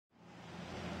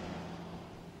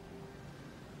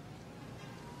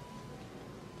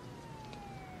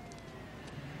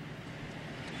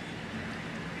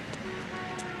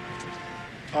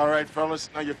All right, fellas.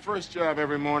 Now, your first job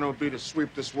every morning will be to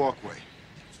sweep this walkway.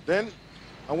 Then,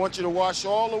 I want you to wash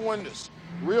all the windows.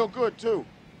 Real good, too.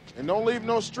 And don't leave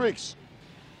no streaks.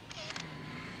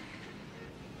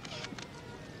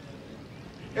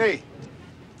 Hey.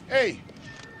 Hey.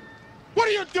 What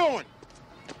are you doing?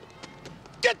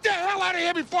 Get the hell out of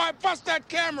here before I bust that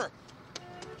camera!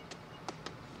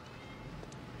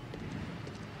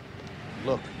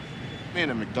 Look, me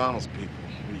and the McDonald's people,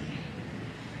 we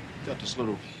got this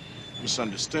little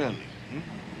misunderstanding.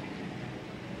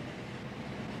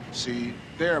 See,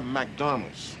 they're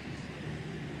McDonald's.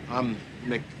 I'm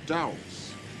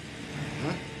McDowell's.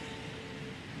 Huh?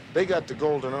 They got the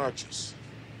golden arches.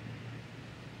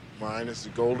 Mine is the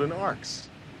golden arcs.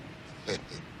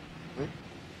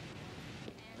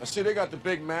 Now, see, they got the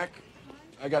Big Mac.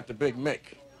 I got the Big Mick.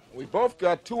 We both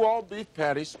got 2 all-beef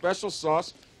patties, special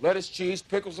sauce, lettuce, cheese,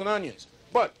 pickles, and onions.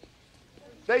 But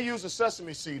they use a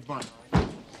sesame seed bun.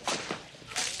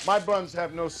 My buns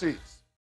have no seeds.